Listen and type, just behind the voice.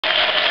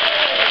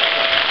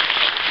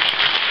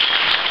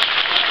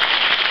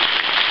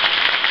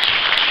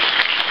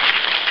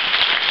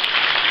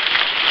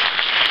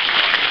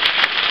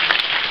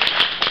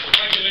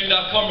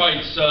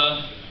comrades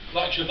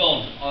like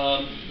Siobhan.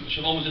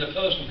 Siobhan was in a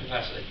personal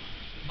capacity.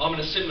 I'm in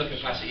a similar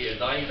capacity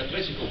today, in a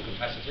political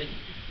capacity,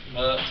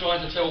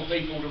 trying to tell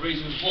people the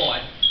reasons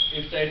why,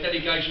 if their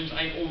delegations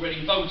ain't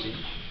already voted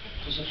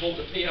to support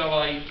the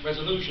POA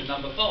resolution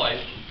number 5,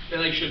 then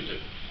they should do.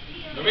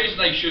 The reason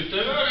they should do...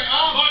 Is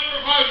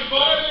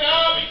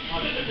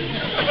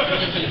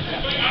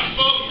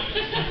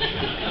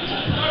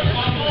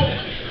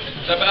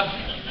that better?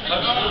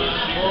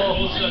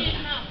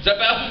 Is that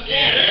better?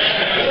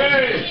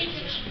 Yeah.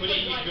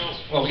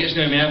 Well, it gets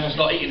near me now, I'll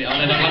start eating it.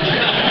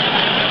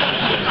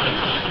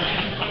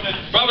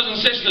 Brothers and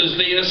sisters,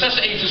 the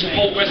necessity to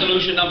support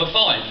resolution number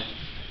 5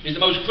 is the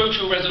most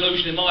crucial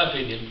resolution, in my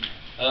opinion,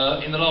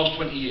 in the last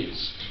 20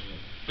 years.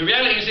 The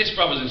reality is this,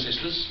 brothers and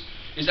sisters,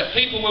 is that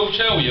people will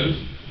tell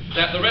you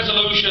that the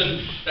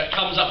resolution that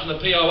comes up from the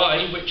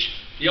POA, which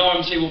the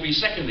RMT will be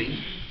seconding,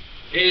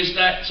 is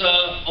that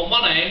on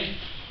one hand,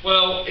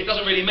 well, it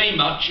doesn't really mean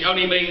much, it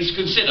only means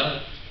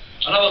consider,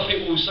 and other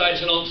people will say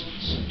it's a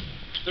nonsense.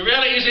 The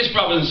reality is this,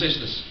 brothers and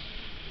sisters,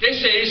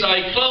 this is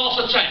a class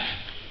attack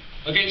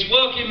against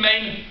working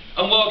men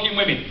and working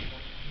women.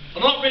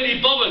 I'm not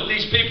really bothered,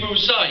 these people who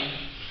say,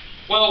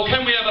 well,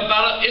 can we have a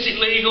ballot, is it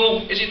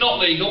legal, is it not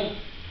legal?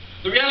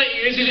 The reality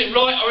is it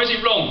right or is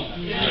it wrong?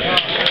 Yeah.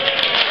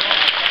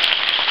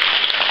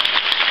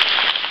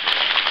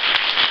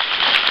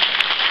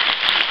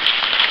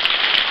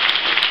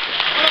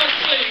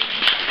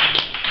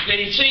 The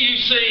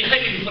TUC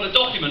heading for the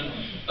document,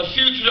 a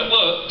future that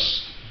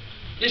works.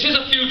 This is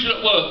a future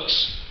that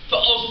works for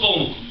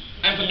Osborne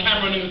and for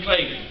Cameron and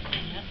McLean.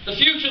 The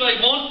future they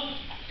want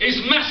is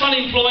mass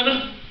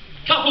unemployment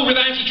coupled with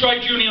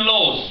anti-trade union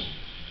laws.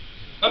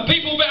 And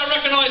people better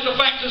recognise the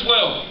fact as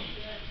well.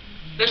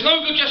 There's no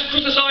good just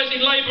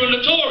criticising Labour and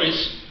the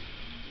Tories.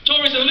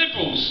 Tories and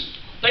Liberals.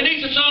 They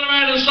need to turn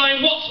around and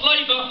say, what's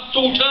Labour's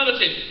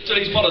alternative to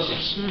these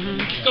policies?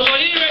 Because I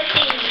hear it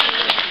called...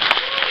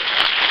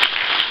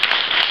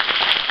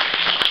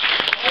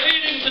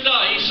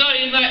 today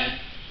saying that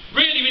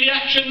really we need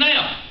action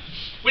now.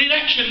 We need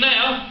action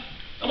now,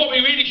 and what we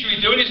really should be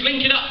doing is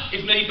linking up,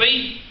 if need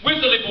be, with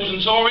the Liberals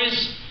and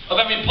Tories of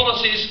having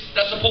policies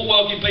that support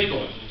working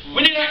people.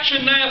 We need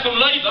action now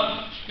from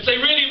Labour if they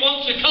really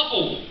want to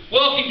couple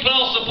working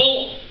class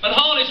support and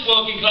harness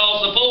working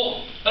class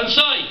support and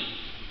say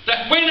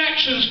that when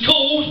action's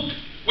called,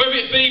 whether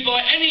it be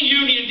by any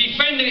union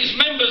defending its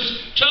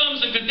members'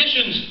 terms and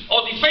conditions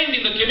or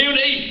defending the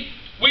community,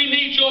 we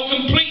need your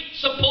complete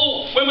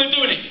support when we're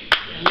doing it.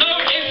 No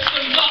ifs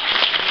and buts.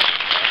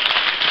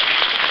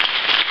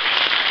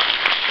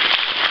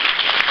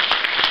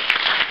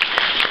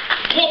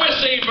 What we're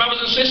seeing, brothers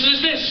and sisters,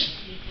 is this.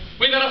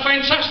 We've had a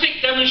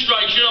fantastic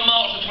demonstration on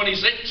March the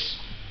 26th,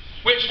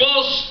 which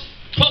was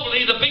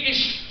probably the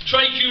biggest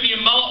trade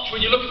union march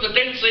when you look at the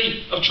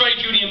density of trade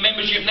union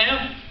membership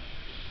now.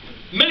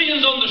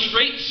 Millions on the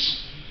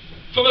streets,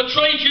 from a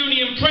trade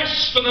union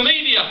press, from the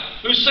media,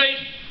 who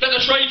said that the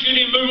trade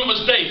union movement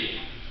was dead.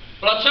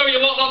 But I tell you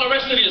what, like the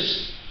rest of you,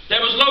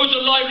 there was loads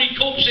of lively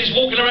corpses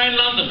walking around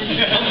London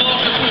on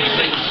March the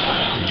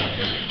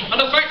 26th. And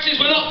the fact is,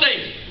 we're not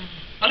dead.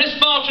 And this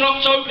March on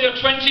October the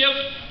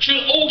 20th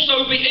should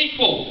also be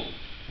equal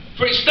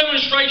for its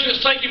demonstration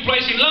that's taking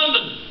place in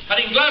London and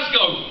in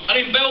Glasgow and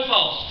in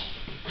Belfast.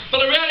 But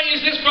the reality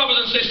is this, brothers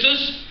and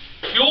sisters,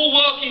 you all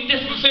work in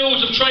different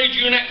fields of trade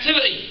union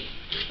activity,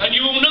 and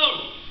you all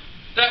know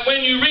that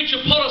when you reach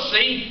a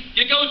policy,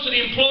 you go to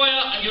the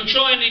employer and you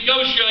try and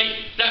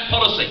negotiate that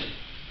policy.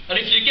 And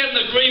if you get an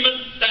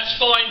agreement, that's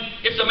fine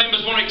if the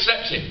members want to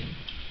accept it.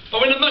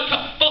 But when the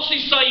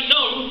bosses say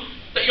no,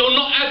 that you're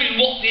not having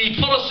what the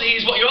policy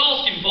is, what you're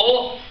asking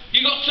for,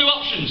 you've got two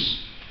options.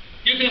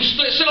 You can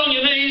sit on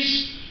your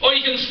knees, or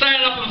you can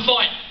stand up and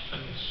fight.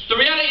 The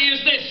reality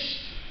is this.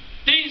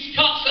 These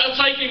cuts that are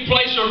taking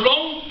place are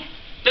wrong,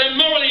 they're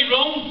morally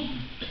wrong,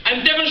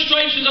 and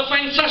demonstrations are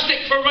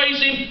fantastic for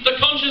raising the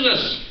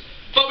consciousness.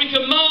 But we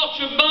can march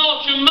and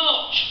march and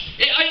march.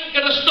 It ain't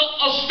going to stop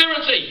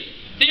austerity.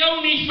 The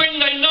only thing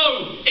they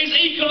know is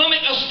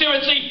economic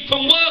austerity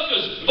from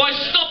workers by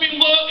stopping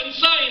work and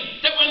saying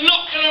that we're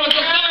not going to have a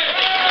society.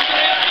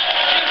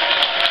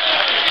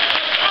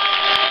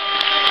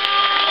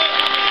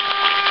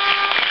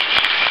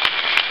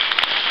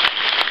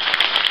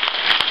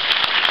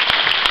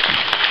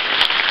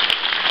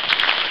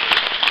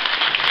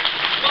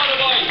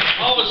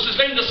 As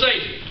Linda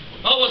said,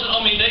 I wasn't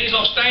on my knees, I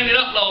was standing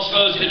up last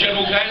Thursday at the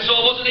General Council,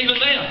 I wasn't even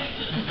there.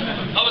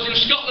 I was in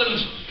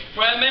Scotland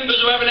where our members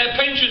are having their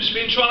pensions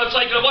being trying to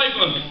take it away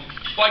from them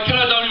by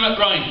Caledonian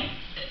McBrain.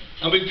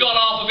 And we've got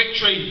half a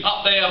victory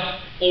up there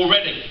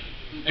already.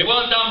 It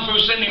weren't done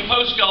through sending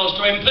postcards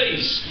to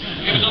MPs.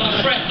 It was on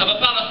the threat of a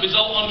ballot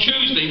result on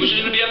Tuesday, which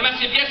is going to be a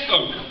massive yes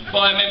vote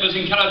by our members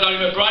in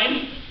Caledonian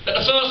McBrain, that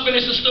the First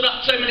Minister stood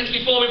up 10 minutes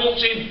before we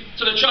walked in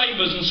to the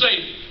chambers and said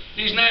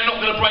he's now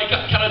not going to break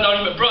up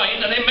Caledonian McBrain,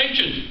 and then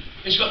mentioned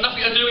it's got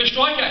nothing to do with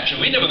strike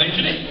action. We never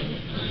mentioned it.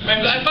 We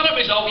haven't got a ballot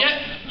result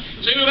yet.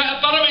 So even without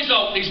a ballot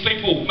result, these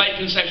people make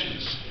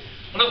concessions.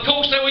 And of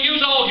course they will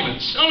use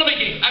arguments. I want to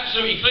make it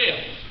absolutely clear.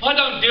 I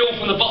don't deal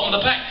from the bottom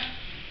of the pack.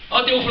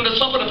 I deal from the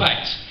top of the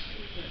pack.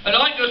 And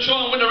I ain't going to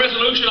try and win a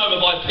resolution over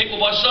by people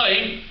by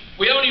saying,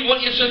 we only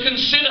want you to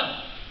consider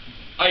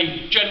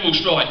a general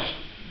strike.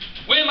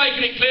 We're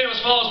making it clear as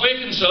far as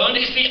we're concerned,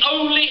 it's the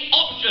only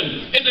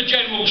option is a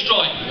general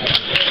strike.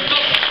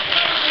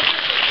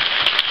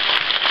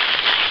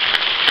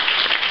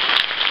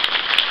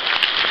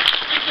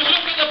 We can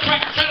look at the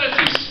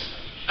practicalities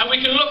and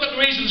we can look at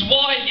the reasons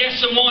why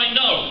yes and why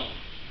no.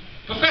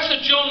 Professor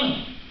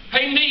John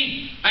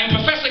Hendy and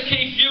Professor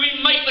Keith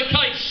Ewing make the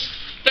case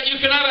that you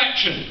can have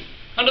action.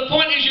 And the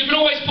point is, you can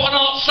always put an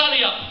Art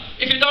Sally up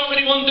if you don't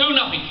really want to do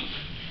nothing.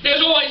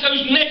 There's always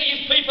those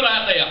negative people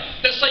out there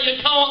that say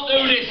you can't do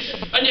this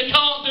and you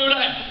can't do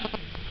that.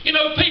 You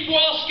know, people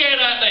are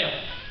scared out there.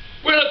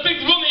 We're in a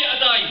big room here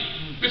today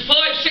with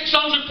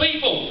 500-600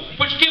 people,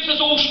 which gives us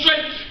all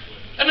strength.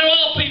 And there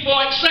are people,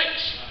 I accept,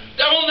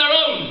 they're on their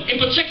own, in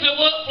particular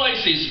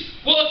workplaces,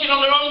 working on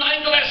their own, they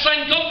ain't got that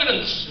same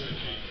confidence.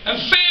 And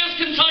fear is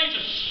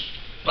contagious.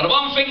 But the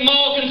one thing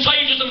more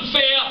contagious than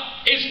fear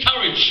is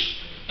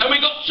courage. And we've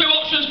got two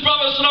options,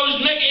 brothers, to those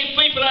negative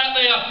people out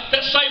there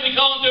that say we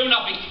can't do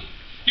nothing.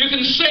 You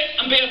can sit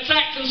and be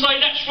attacked and say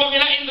that's wrong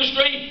in that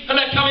industry and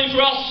they're coming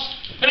for us.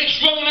 And it's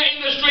wrong in that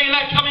industry and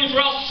they're coming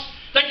for us.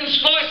 They can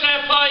slice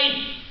our pay,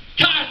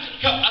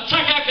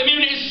 attack our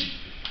communities,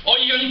 or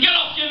you can get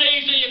off your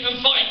knees and you can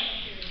fight.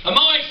 And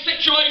my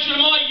situation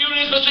and my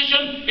union's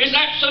position is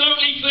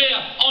absolutely clear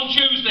on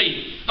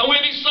Tuesday. And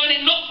we'll be saying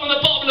it not from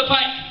the bottom of the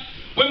pack.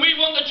 When we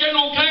want the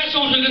General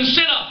Council to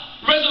consider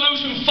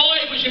Resolution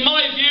 5, which in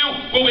my view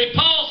will be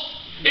passed,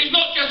 is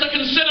not just to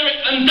consider it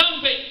and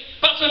dump it,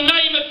 but to name